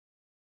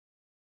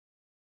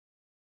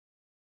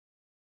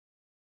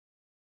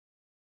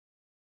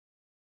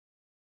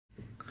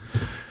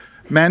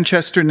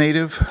Manchester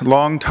native,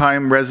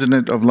 long-time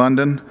resident of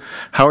London,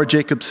 Howard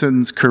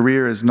Jacobson's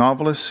career as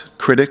novelist,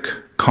 critic,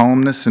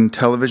 columnist, and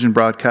television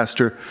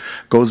broadcaster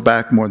goes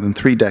back more than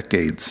 3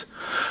 decades.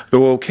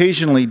 Though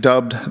occasionally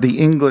dubbed the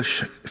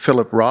English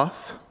Philip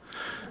Roth,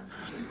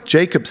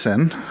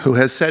 Jacobson, who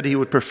has said he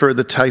would prefer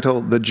the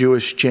title The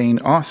Jewish Jane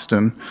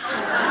Austen,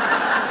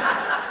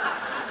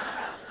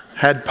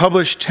 had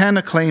published 10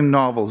 acclaimed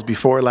novels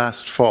before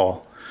last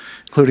fall,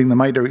 including The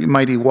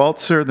Mighty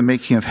Waltzer, The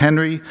Making of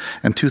Henry,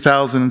 and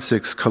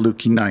 2006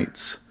 Kaluki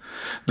Nights.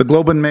 The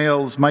Globe and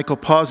Mail's Michael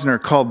Posner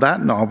called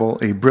that novel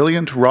a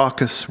brilliant,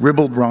 raucous,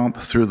 ribald romp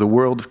through the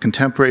world of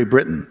contemporary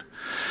Britain,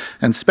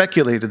 and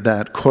speculated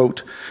that,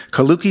 quote,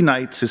 Kaluki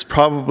Nights is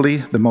probably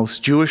the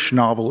most Jewish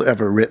novel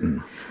ever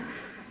written.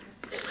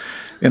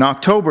 In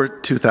October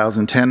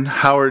 2010,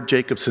 Howard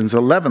Jacobson's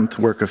 11th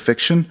work of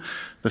fiction,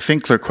 The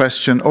Finkler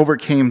Question,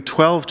 overcame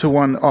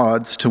 12-to-1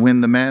 odds to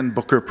win the Man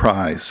Booker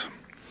Prize.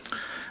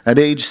 At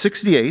age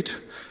 68,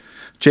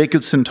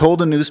 Jacobson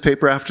told a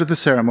newspaper after the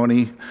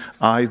ceremony,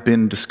 "I've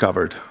been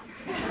discovered."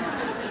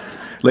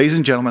 Ladies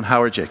and gentlemen,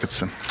 Howard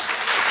Jacobson.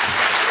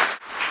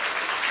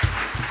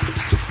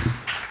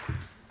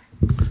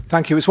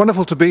 Thank you. It's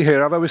wonderful to be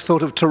here. I've always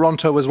thought of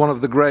Toronto as one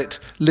of the great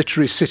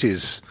literary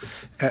cities,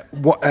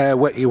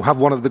 where you have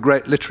one of the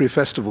great literary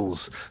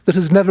festivals that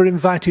has never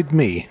invited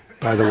me,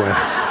 by the way.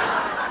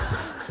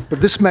 But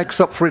this makes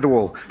up for it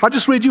all. I'll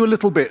just read you a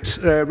little bit.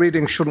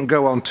 Reading shouldn't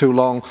go on too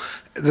long.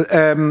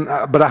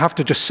 But I have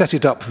to just set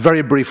it up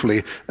very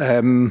briefly.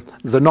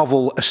 The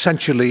novel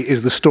essentially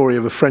is the story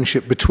of a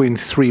friendship between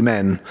 3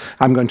 men.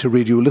 I'm going to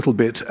read you a little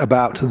bit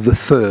about the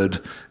third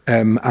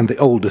and the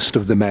oldest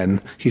of the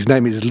men. His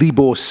name is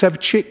Libor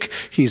Sevcik.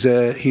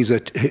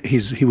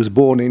 He was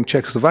born in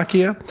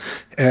Czechoslovakia.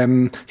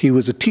 He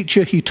was a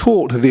teacher. He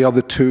taught the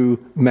other 2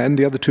 men.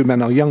 The other 2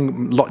 men are a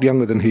lot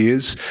younger than he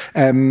is.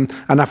 And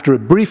after a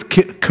brief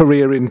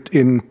career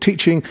in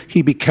teaching,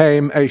 he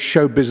became a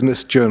show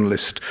business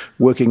journalist,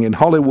 working in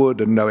Hollywood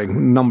and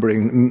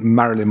numbering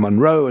Marilyn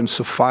Monroe and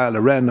Sophia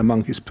Loren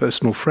among his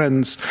personal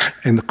friends,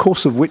 in the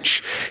course of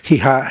which he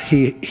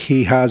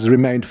has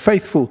remained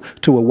faithful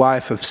to a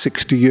wife of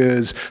 60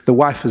 years. The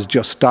wife has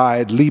just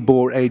died.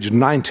 Libor, aged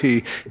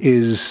 90,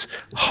 is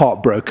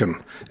heartbroken.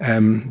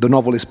 The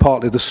novel is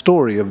partly the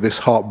story of this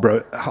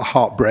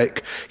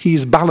heartbreak. He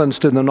is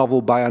balanced in the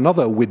novel by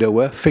another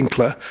widower,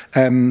 Finkler,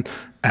 and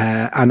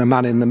a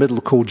man in the middle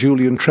called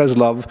Julian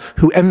Treslov,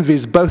 who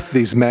envies both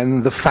these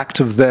men the fact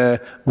of their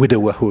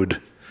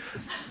widowerhood.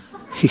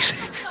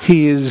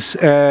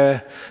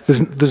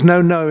 There's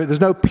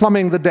no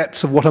plumbing the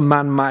depths of what a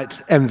man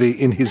might envy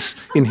in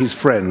his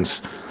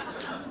friends.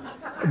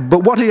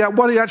 But what he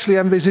actually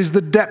envies is the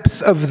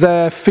depth of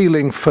their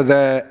feeling for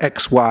their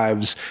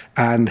ex-wives,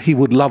 and he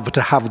would love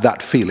to have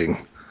that feeling.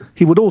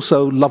 He would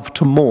also love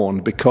to mourn,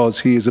 because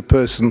he is a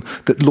person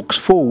that looks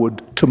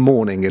forward to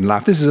mourning in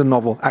life. This is a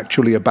novel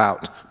actually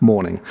about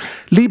mourning.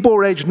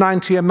 Libor, aged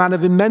 90, a man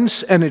of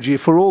immense energy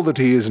for all that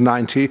he is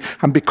 90,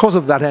 and because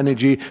of that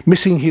energy,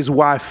 missing his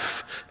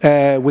wife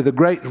with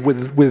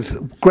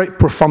great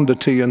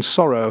profundity and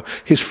sorrow,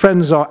 his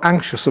friends are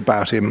anxious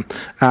about him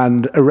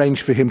and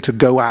arrange for him to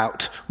go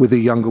out with a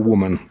younger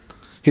woman.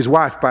 His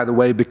wife, by the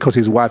way, because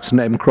his wife's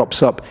name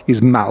crops up,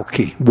 is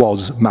Malky,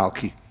 was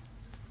Malky.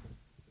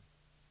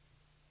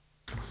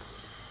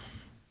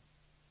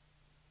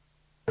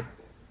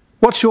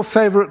 What's your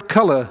favorite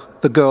color?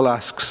 The girl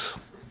asks.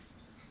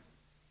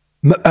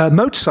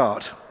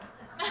 Mozart.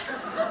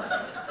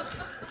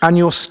 And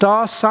your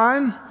star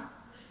sign?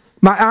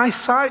 My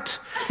eyesight?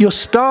 Your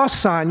star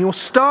sign, your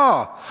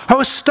star.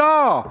 Oh, a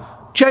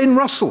star! Jane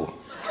Russell.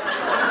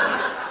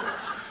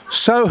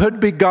 So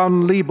had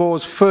begun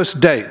Libor's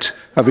first date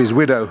of his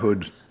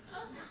widowhood.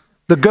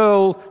 The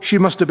girl, she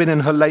must have been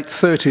in her late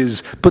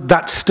 30s, but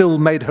that still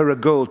made her a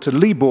girl to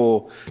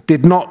Libor,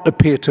 did not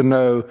appear to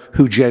know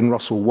who Jane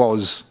Russell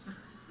was.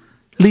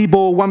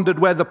 Libor wondered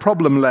where the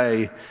problem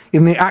lay,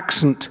 in the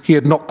accent he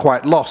had not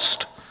quite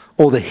lost,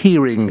 or the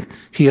hearing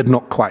he had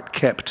not quite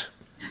kept.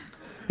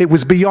 It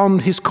was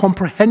beyond his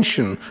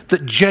comprehension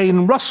that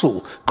Jane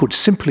Russell could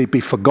simply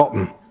be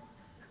forgotten.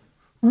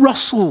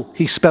 Russell,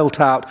 he spelt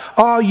out,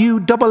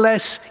 R-U-S-S-E-L-L,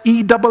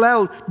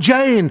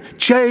 Jane,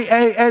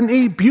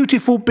 J-A-N-E,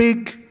 beautiful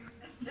big.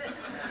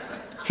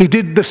 He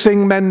did the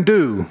thing men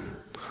do,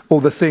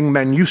 or the thing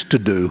men used to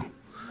do,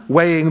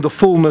 weighing the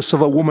fullness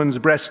of a woman's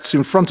breasts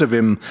in front of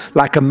him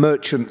like a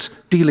merchant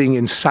dealing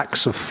in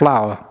sacks of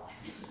flour.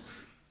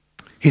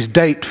 His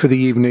date for the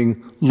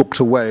evening looked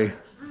away.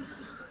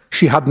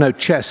 She had no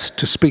chest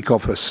to speak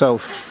of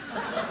herself,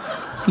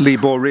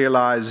 Libor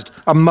realized,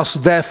 and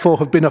must therefore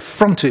have been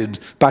affronted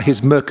by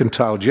his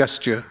mercantile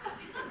gesture.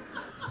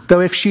 Though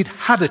if she'd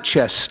had a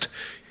chest,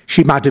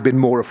 she might have been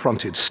more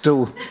affronted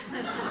still.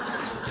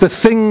 The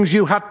things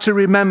you had to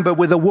remember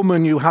with a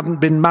woman you hadn't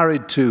been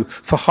married to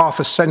for half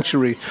a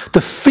century,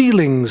 the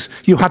feelings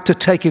you had to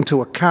take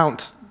into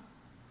account.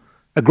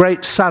 A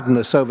great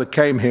sadness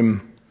overcame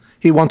him.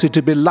 He wanted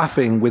to be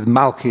laughing with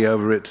Malky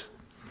over it.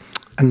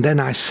 And then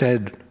I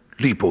said,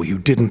 Libor, you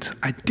didn't.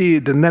 I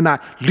did. And then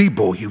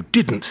Libor, you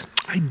didn't.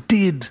 I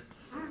did.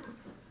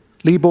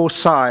 Libor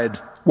sighed,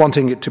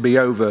 wanting it to be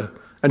over,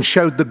 and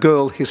showed the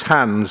girl his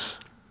hands.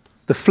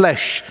 The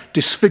flesh,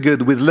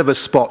 disfigured with liver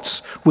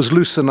spots, was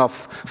loose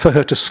enough for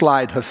her to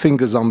slide her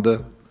fingers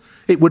under.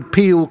 It would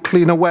peel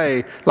clean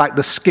away like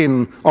the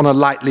skin on a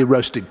lightly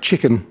roasted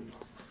chicken.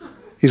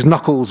 His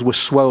knuckles were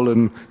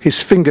swollen,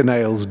 his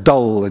fingernails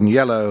dull and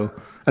yellow,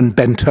 and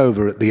bent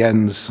over at the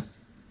ends.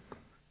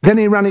 Then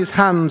he ran his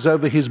hands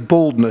over his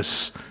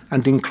baldness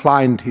and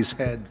inclined his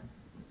head.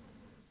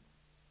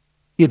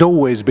 He had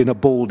always been a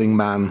balding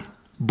man.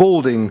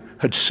 Balding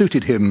had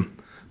suited him,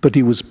 but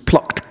he was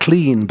plucked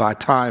clean by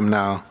time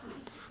now.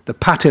 The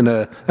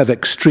patina of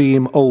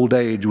extreme old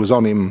age was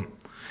on him.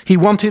 He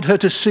wanted her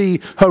to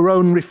see her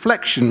own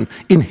reflection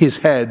in his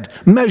head,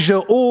 measure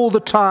all the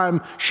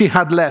time she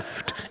had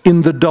left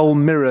in the dull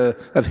mirror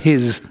of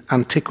his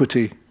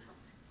antiquity.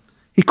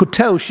 He could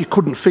tell she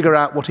couldn't figure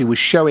out what he was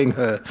showing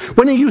her.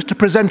 When he used to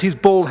present his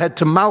bald head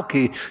to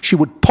Malky, she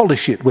would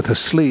polish it with her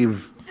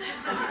sleeve.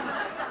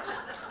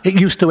 It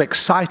used to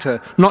excite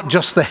her, not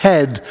just the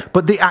head,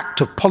 but the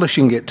act of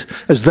polishing it,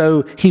 as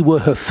though he were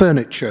her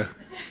furniture.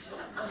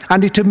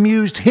 And it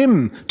amused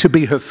him to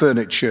be her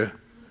furniture.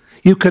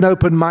 "You can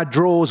open my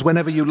drawers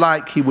whenever you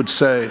like," he would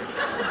say.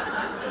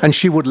 And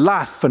she would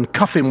laugh and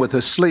cuff him with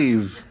her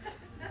sleeve.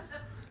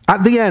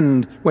 At the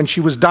end, when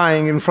she was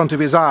dying in front of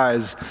his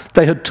eyes,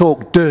 they had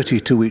talked dirty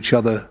to each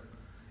other.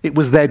 It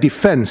was their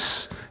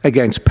defense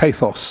against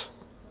pathos.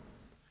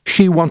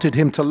 She wanted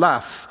him to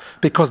laugh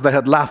because they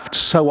had laughed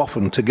so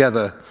often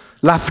together.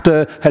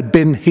 Laughter had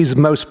been his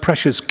most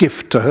precious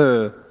gift to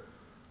her.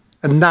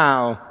 And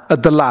now,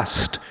 at the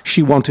last,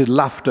 she wanted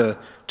laughter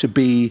to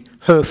be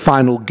her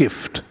final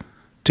gift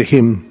to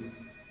him.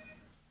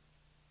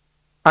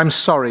 "I'm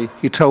sorry,"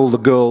 he told the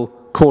girl,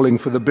 calling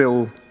for the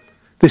bill.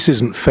 "This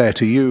isn't fair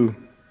to you."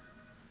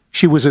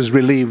 She was as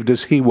relieved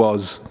as he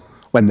was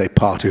when they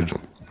parted.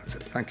 That's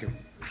it. Thank you.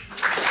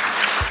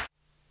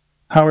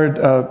 Howard,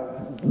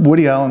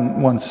 Woody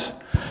Allen once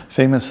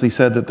famously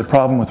said that the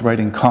problem with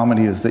writing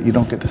comedy is that you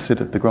don't get to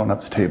sit at the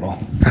grown-ups table.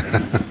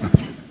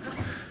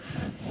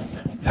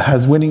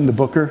 Has winning the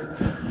Booker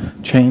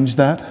changed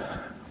that?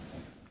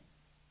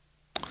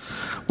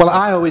 Well,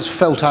 I always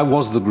felt I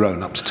was the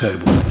grown-ups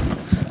table.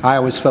 I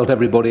always felt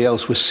everybody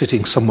else was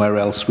sitting somewhere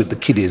else with the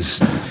kiddies.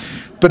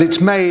 But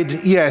it's made,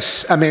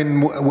 yes, I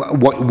mean,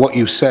 what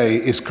you say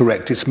is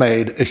correct. It's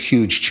made a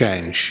huge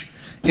change.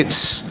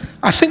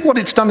 I think what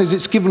it's done is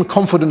it's given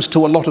confidence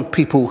to a lot of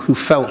people who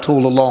felt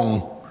all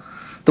along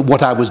that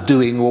what I was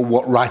doing or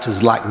what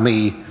writers like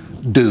me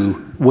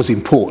do was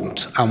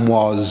important and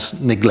was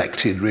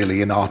neglected,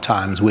 really, in our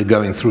times. We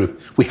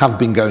have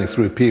been going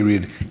through a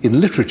period in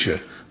literature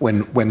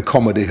when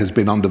comedy has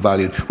been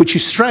undervalued, which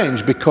is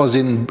strange because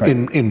in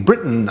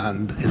Britain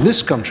and in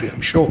this country,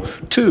 I'm sure,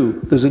 too,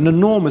 there's an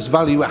enormous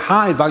value, a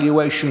high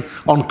valuation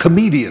on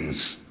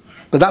comedians.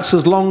 But that's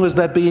as long as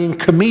they're being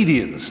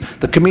comedians.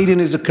 The comedian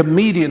is a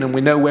comedian and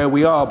we know where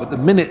we are, but the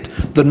minute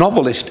the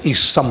novelist is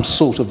some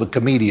sort of a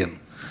comedian,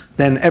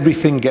 then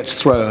everything gets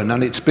thrown.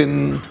 And it's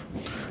been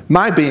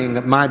my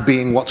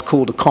being what's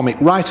called a comic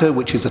writer,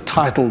 which is a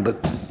title that,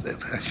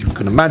 as you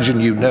can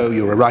imagine, you know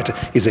you're a writer,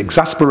 is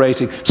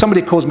exasperating.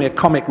 Somebody calls me a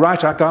comic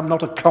writer, I go, I'm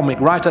not a comic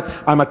writer,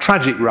 I'm a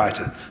tragic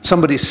writer.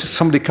 Somebody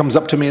comes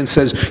up to me and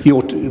says,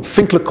 your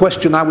Finkler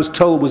Question, I was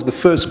told, was the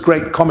first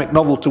great comic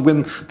novel to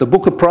win the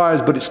Booker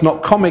Prize, but it's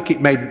not comic,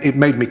 it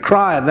made me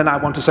cry. And then I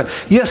want to say,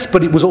 yes,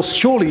 but it was also,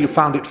 surely you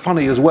found it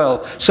funny as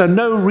well. So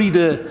no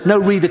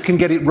reader can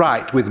get it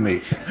right with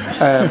me.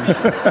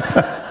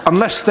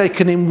 Unless they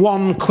can, in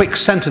one quick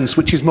sentence,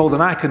 which is more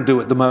than I can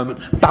do at the moment,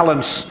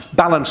 balance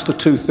the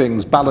two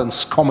things,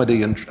 balance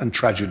comedy and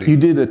tragedy. You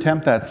did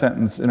attempt that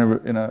sentence in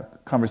a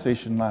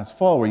conversation last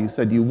fall where you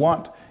said you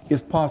want,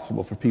 if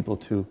possible, for people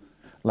to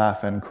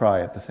laugh and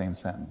cry at the same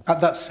sentence. At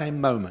that same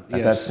moment, yes.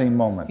 At that same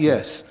moment.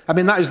 Yes. I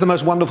mean, that is the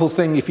most wonderful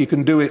thing if you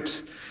can do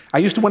it. I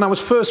used to, when I was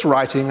first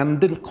writing and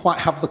didn't quite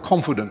have the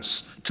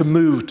confidence to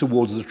move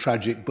towards the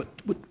tragic, but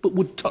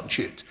would touch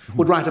it,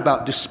 would write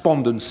about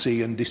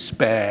despondency and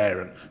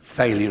despair and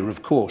failure,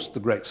 of course, the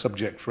great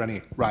subject for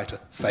any writer,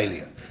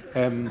 failure.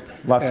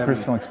 Lots of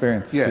personal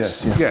experience.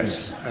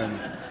 Yes.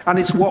 And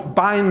it's what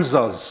binds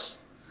us.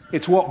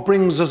 It's what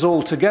brings us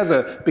all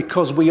together,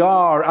 because we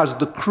are, as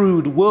the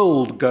crude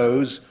world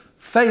goes,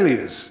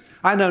 failures.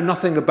 I know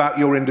nothing about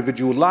your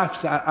individual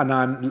lives, and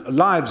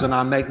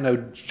I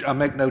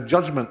make no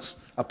judgments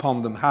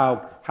upon them.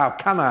 How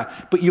can I?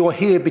 But you're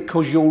here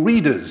because you're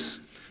readers,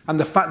 and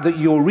the fact that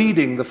you're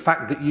reading, the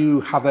fact that you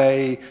have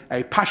a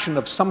passion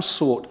of some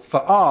sort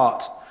for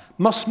art,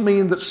 must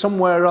mean that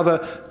somewhere or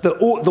other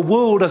the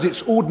world as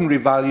it's ordinary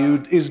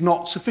valued is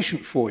not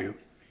sufficient for you.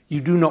 you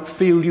do not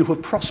feel you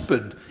have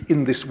prospered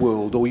in this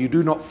world, or you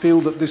do not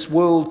feel that this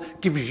world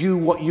gives you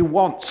what you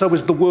want. So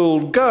as the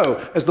world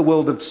go, as the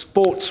world of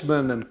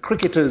sportsmen and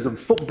cricketers and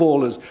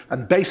footballers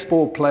and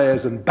baseball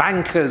players and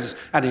bankers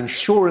and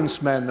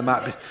insurance men,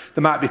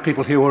 there might be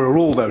people here who are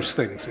all those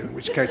things, in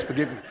which case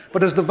forgive me.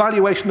 But as the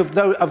valuation of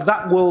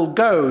that world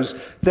goes,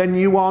 then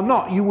you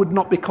would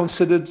not be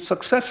considered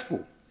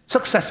successful.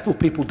 Successful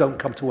people don't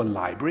come to a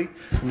library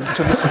to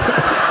listen.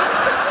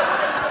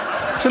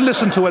 To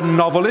listen to a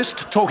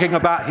novelist talking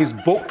about his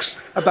books,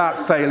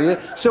 about failure.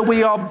 So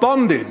we are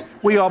bonded.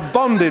 We are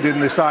bonded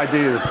in this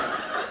idea.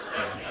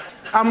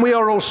 And we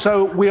are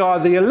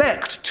the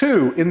elect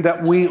too, in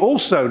that we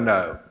also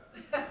know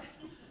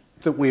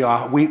that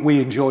we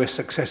enjoy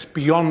success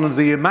beyond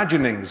the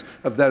imaginings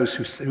of those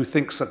who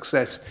think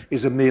success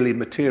is a merely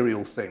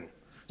material thing.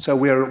 So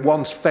we are at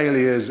once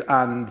failures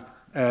and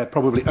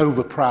probably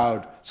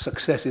overproud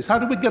successes. How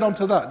did we get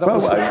onto that?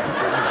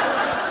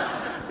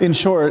 In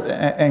short,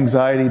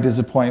 anxiety,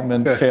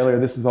 disappointment, yes. failure,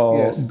 this is all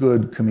yes.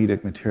 good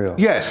comedic material.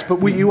 Yes,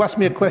 but you asked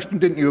me a question,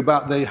 didn't you,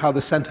 about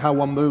how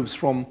one moves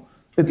from...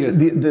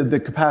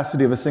 The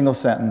capacity of a single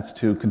sentence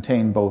to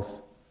contain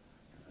both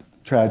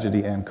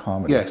tragedy and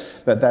comedy.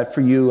 Yes. That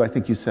for you, I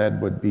think you said,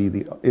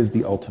 is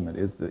the ultimate,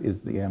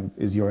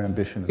 is your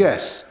ambition.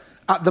 Yes.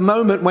 At the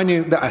moment when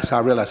I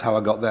realise how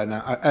I got there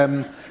now.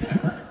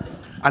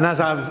 And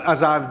as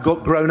I've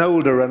grown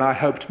older and I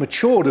hoped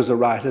matured as a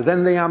writer,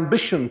 then the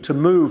ambition to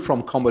move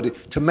from comedy,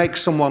 to make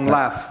someone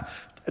laugh,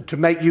 to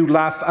make you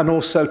laugh and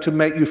also to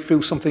make you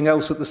feel something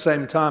else at the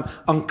same time,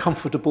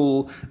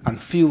 uncomfortable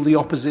and feel the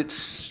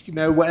opposites. You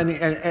know,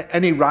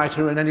 any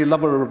writer and any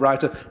lover of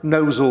writer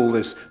knows all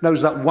this,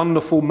 knows that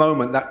wonderful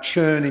moment, that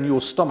churn in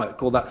your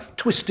stomach or that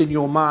twist in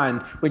your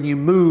mind when you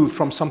move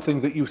from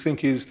something that you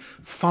think is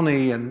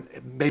funny and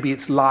maybe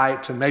it's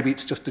light and maybe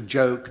it's just a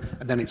joke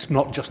and then it's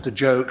not just a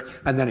joke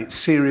and then it's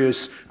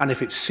serious, and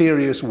if it's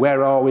serious,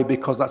 where are we,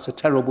 because that's a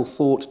terrible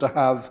thought to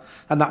have,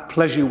 and that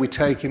pleasure we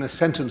take in a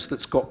sentence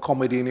that's got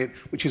comedy in it,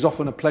 which is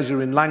often a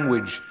pleasure in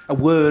language, a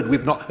word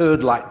we've not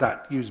heard like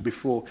that used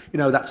before. You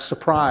know, that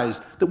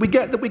surprise that we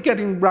get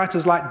in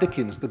writers like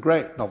Dickens, the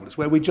great novelist,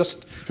 where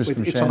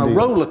it's on a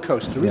roller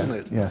coaster, isn't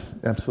it? Yes,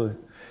 absolutely.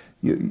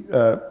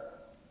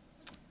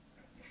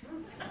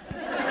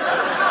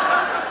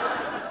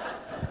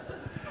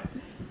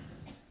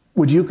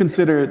 Would you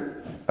consider it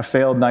a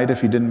failed night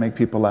if you didn't make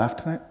people laugh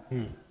tonight?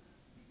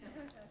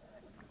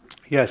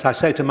 Yes, I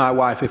say to my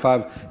wife,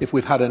 if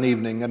we've had an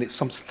evening and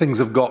things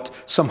have got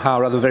somehow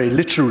or other very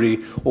literary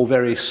or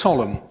very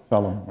solemn.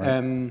 Solemn,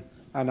 right.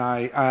 And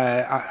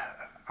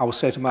I will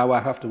say to my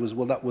wife afterwards,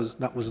 well, that was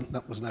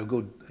no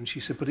good. And she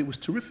said, but it was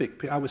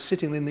terrific. I was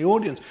sitting in the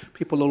audience.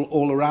 People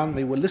all around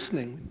me were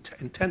listening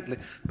intently.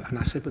 And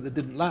I said, but they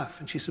didn't laugh.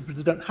 And she said, but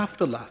they don't have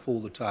to laugh all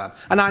the time.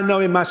 And I know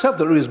in myself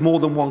that there is more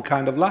than one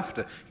kind of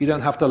laughter. You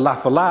don't have to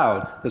laugh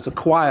aloud. There's a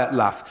quiet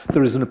laugh.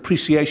 There is an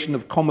appreciation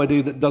of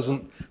comedy that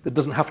doesn't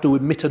have to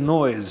emit a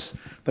noise.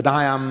 But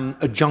I am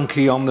a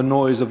junkie on the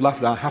noise of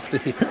laughter. I have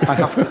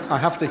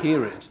to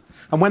hear it.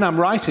 And when I'm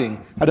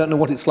writing, I don't know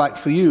what it's like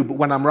for you, but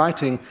when I'm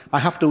writing, I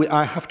have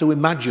to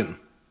imagine.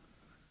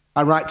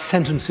 I write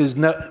sentences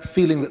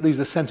feeling that these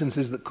are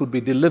sentences that could be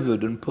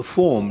delivered and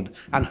performed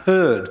and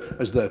heard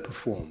as they're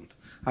performed.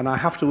 And I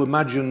have to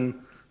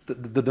imagine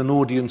that an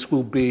audience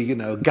will be, you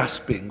know,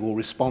 gasping or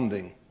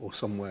responding or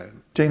somewhere.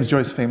 James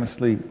Joyce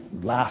famously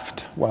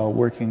laughed while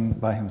working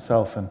by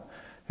himself, and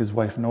his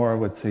wife Nora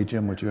would say,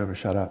 "Jim, would you ever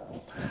shut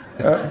up?"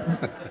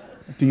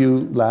 Do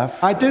you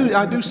laugh? I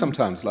do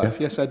sometimes laugh.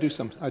 Yes, I do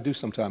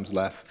sometimes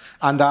laugh.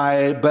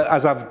 But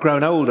as I've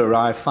grown older,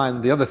 I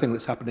find the other thing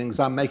that's happening is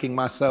I'm making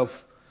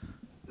myself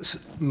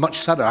much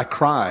sadder. I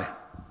cry.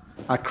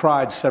 I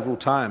cried several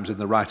times in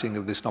the writing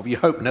of this novel. You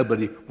hope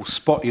nobody will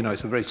spot, you know,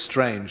 it's a very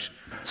strange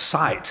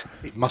sight,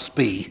 it must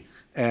be,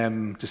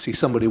 to see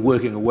somebody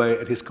working away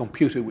at his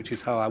computer, which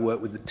is how I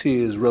work, with the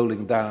tears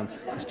rolling down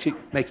his cheek.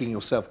 Making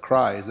yourself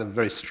cry is a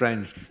very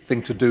strange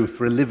thing to do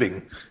for a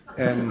living.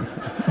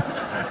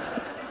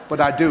 But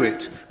I do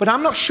it. But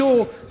I'm not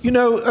sure, you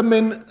know, I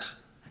mean,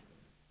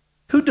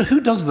 who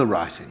does the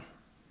writing?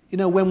 You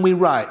know, when we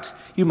write,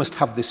 you must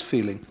have this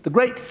feeling. The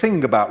great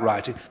thing about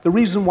writing, the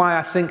reason why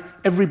I think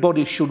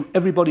everybody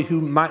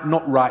who might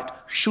not write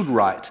should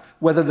write,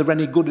 whether they're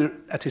any good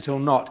at it or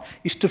not,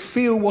 is to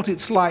feel what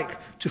it's like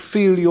to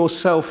feel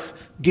yourself,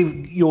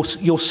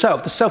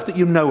 yourself, the self that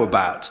you know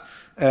about,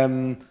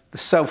 the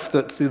self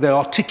that, the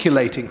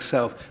articulating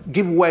self,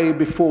 give way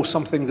before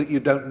something that you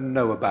don't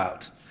know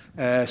about.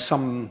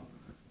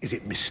 Is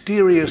it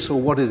mysterious or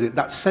what is it?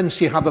 That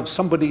sense you have of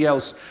somebody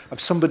else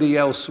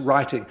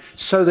writing,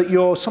 so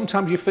that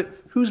sometimes you feel,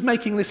 who's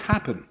making this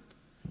happen?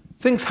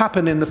 Things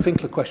happen in the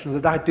Finkler Question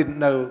that I didn't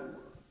know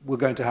were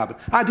going to happen.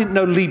 I didn't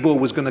know Libor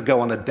was going to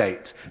go on a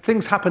date.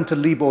 Things happen to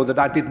Libor that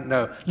I didn't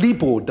know.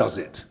 Libor does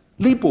it.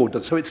 Libor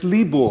does. So it's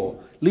Libor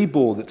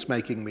that's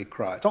making me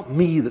cry. It's not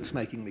me that's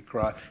making me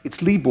cry.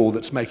 It's Libor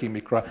that's making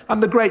me cry.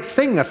 And the great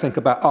thing, I think,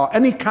 about art,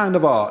 any kind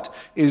of art,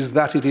 is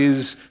that it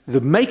is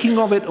the making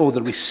of it or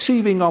the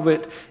receiving of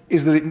it,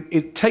 is that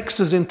it takes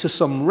us into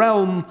some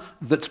realm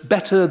that's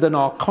better than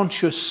our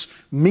conscious,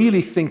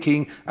 merely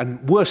thinking,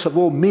 and worse of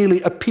all,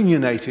 merely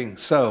opinionating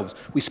selves.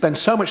 We spend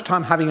so much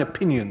time having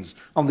opinions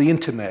on the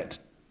internet,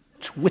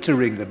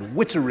 twittering and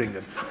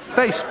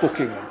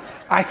Facebooking and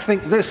I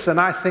think this and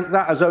I think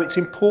that, as though it's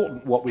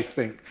important what we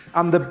think.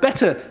 And the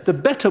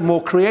better,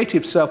 more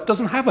creative self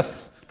doesn't have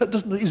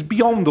is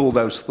beyond all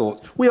those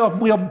thoughts. We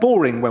are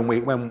boring when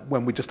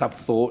we just have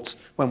thoughts,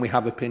 when we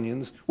have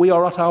opinions. We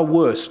are at our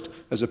worst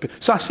as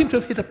so I seem to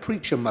have hit a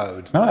preacher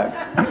mode. No,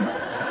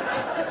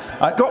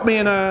 It got me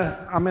in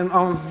a. I mean,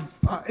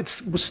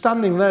 was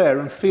standing there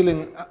and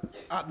feeling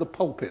at the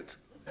pulpit.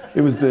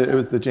 it was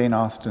the Jane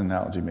Austen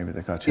analogy. Maybe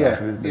that got you off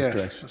in this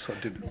direction. That's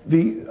what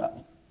did.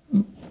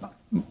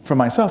 For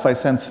myself, I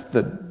sense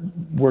that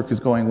work is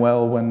going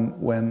well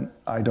when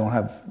I don't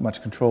have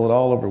much control at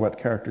all over what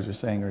characters are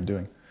saying or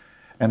doing.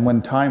 And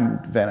when time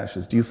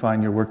vanishes, do you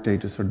find your workday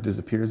just sort of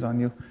disappears on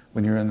you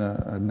when you're in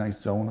a nice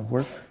zone of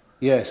work?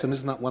 Yes, and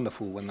isn't that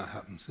wonderful when that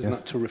happens? Isn't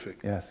that terrific?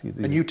 Yes, you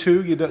do. And you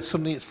too?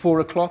 Suddenly it's 4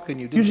 o'clock and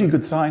you do. It's usually a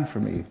good sign for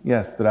me,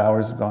 yes, that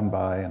hours have gone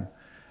by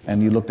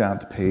and you look down at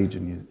the page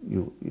and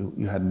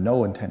you had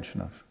no intention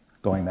of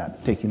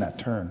taking that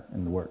turn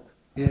in the work.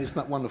 Yeah, isn't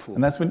that wonderful?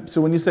 And that's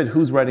when you said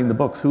who's writing the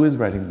books, who is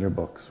writing your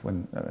books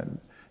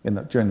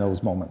during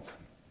those moments?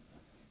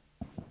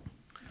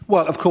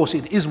 Well, of course,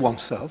 it is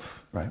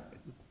oneself. Right.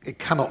 It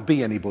cannot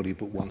be anybody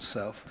but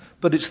oneself.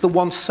 But it's the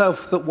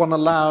oneself that one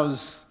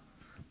allows,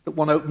 that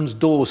one opens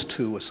doors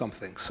to or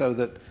something, so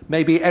that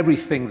maybe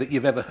everything that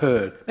you've ever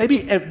heard,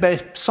 maybe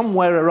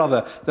somewhere or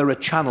other there are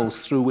channels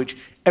through which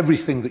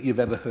everything that you've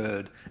ever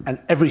heard and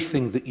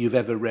everything that you've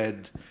ever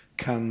read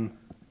can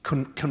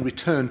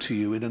return to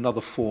you in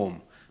another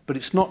form. But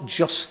it's not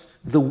just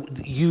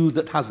you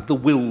that has the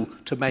will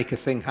to make a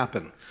thing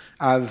happen.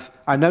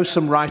 I know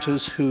some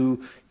writers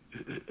who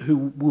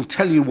will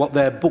tell you what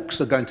their books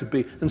are going to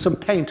be, and some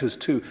painters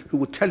too, who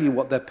will tell you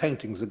what their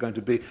paintings are going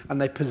to be,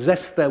 and they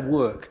possess their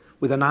work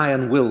with an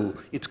iron will.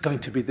 It's going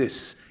to be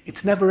this.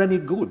 It's never any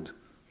good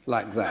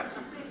like that.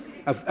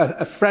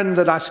 A friend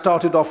that I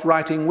started off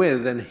writing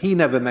with, and he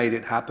never made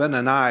it happen,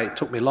 and it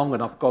took me long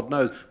enough, God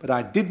knows, but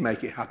I did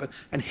make it happen,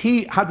 and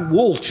he had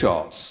wall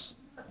charts.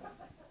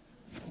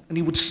 And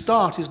he would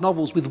start his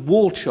novels with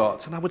wall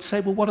charts, and I would say,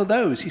 well, what are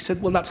those? He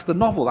said, well, that's the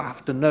novel. I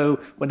have to know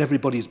when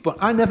everybody's... But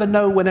I never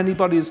know when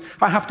anybody's...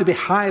 I have to be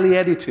highly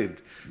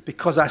edited,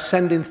 because I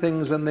send in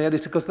things and the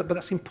editor goes, but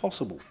that's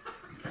impossible.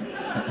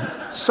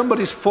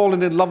 Somebody's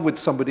fallen in love with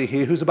somebody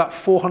here who's about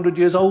 400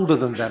 years older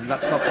than them.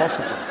 That's not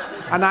possible.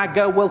 And I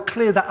go, well,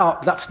 clear that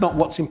up. That's not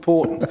what's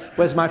important.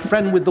 Whereas my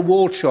friend with the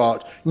wall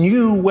chart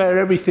knew where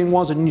everything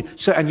was.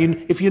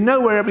 If you know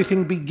where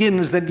everything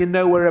begins, then you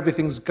know where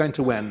everything's going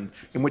to end,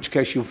 in which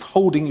case you're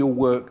holding your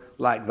work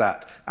like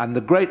that. And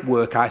the great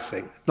work, I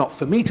think, not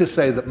for me to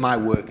say that my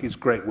work is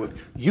great work.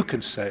 You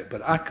can say it,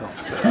 but I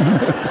can't say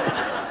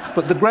it.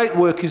 But the great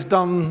work is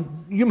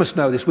done, you must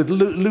know this, with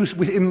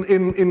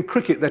in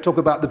cricket they talk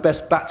about the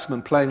best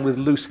batsman playing with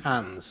loose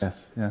hands.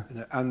 Yes, yeah.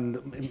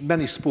 And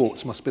many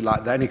sports must be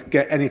like that.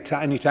 Any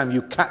time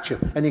you catch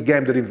any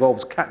game that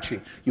involves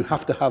catching, you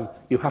have to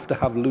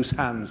have loose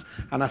hands.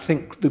 And I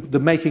think the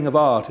making of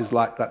art is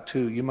like that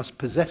too. You must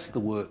possess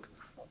the work.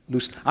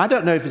 I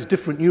don't know if it's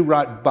different. You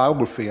write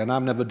biography, and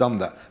I've never done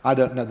that. I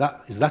don't know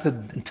that. Is that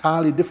an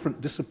entirely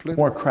different discipline?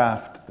 More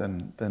craft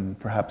than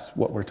perhaps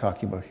what we're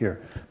talking about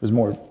here. There's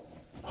more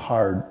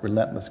hard,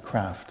 relentless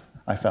craft,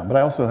 I found. But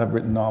I also have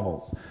written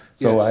novels.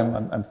 So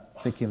yes. I'm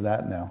thinking of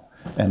that now,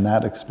 and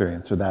that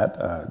experience, or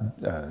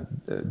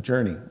that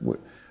journey,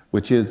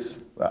 which is,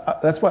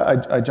 that's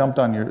why I jumped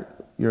on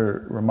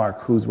your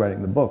remark, who's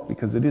writing the book,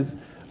 because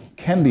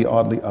can be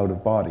oddly out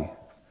of body.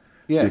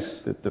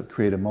 Yes. The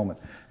creative moment.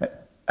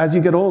 As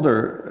you get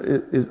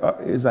older,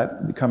 is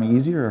that becoming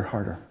easier or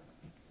harder?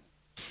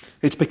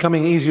 It's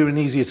becoming easier and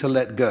easier to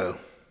let go.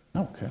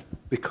 Okay.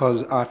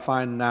 Because I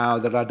find now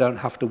that I don't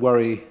have to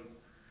worry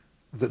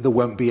that there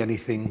won't be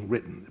anything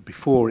written.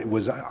 Before it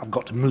was, I've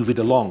got to move it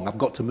along. I've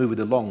got to move it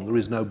along. There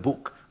is no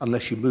book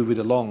unless you move it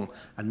along.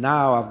 And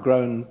now I've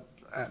grown,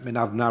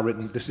 I've now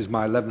written, this is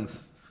my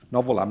 11th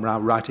novel. I'm now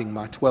writing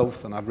my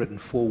 12th, and I've written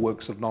 4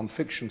 works of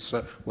non-fiction.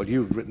 So, well,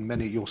 you've written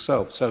many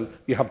yourself. So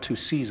you have two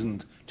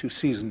seasoned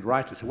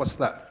writers. So what's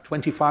that?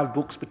 25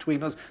 books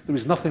between us? There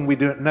is nothing we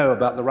don't know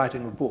about the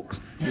writing of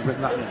books. You've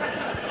written that one.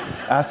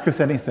 Ask us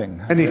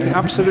anything. Anything,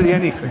 absolutely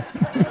anything.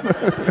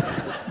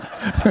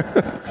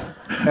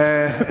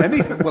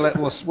 Anything. Well,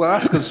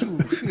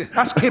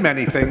 ask him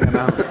anything.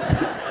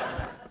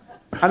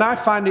 And I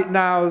find it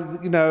now,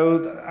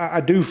 I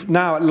do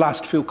now at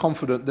last feel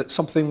confident that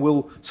something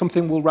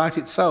will write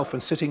itself,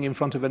 and sitting in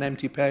front of an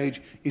empty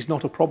page is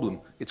not a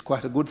problem. It's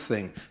quite a good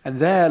thing. And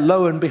there,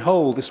 lo and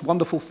behold, this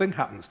wonderful thing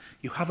happens.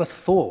 You have a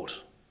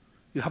thought.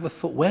 You have a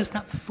thought. Where's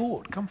that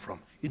thought come from?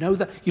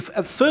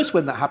 At first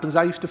when that happens,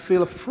 I used to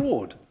feel a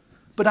fraud.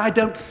 But I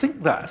don't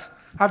think that.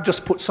 I've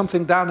just put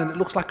something down and it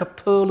looks like a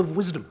pearl of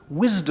wisdom.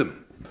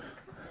 Wisdom.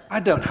 I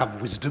don't have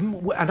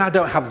wisdom, and I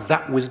don't have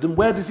that wisdom.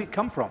 Where does it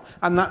come from?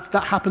 And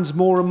that happens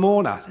more and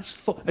more now.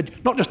 It's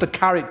not just a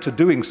character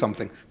doing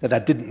something that I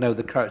didn't know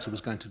the character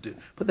was going to do,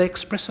 but they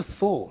express a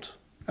thought.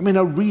 I mean,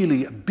 a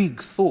really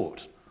big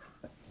thought.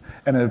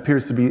 And it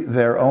appears to be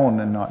their own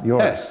and not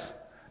yours. Yes.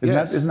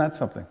 Isn't that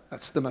something?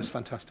 That's the most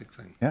fantastic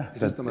thing. Yeah,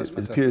 it is the most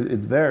fantastic.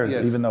 It's theirs,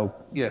 yes. even though,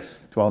 yes.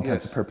 to all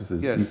intents and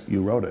purposes, yes.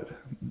 you wrote it.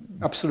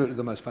 Absolutely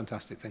the most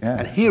fantastic thing. Yeah.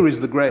 And here is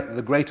the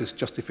greatest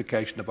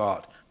justification of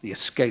art, the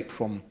escape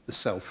from the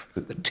self,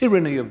 the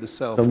tyranny of the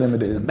self, the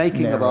limited, the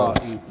making narrows,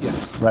 of art.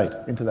 Yes. Right,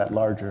 into that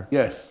larger.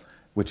 Yes.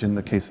 Which in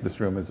the case of this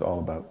room is all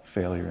about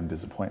failure and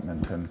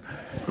disappointment. And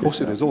of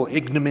course it is, all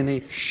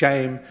ignominy,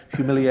 shame,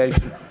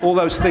 humiliation, all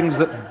those things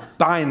that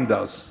bind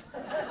us.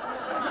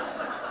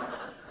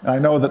 I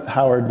know that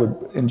Howard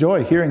would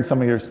enjoy hearing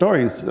some of your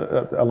stories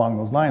along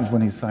those lines when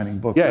he's signing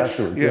books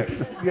afterwards. Yes,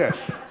 yes.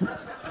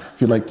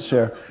 If you'd like to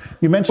share.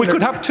 You mentioned we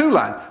could have two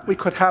lines. We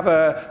could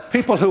have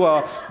people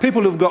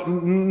who've got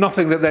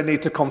nothing that they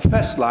need to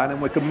confess line, and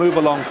we can move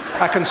along.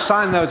 I can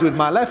sign those with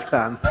my left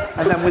hand,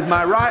 and then with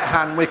my right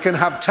hand we can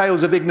have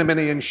tales of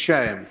ignominy and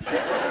shame.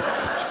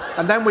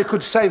 And then we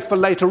could save for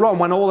later on,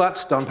 when all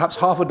that's done, perhaps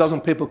half a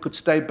dozen people could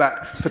stay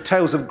back for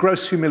tales of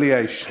gross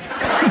humiliation.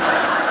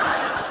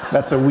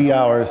 That's a wee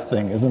hours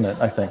thing, isn't it,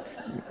 I think?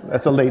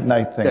 That's a late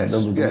night thing. Yes,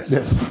 yes.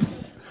 Yes.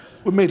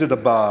 We'll meet at a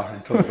bar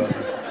and talk about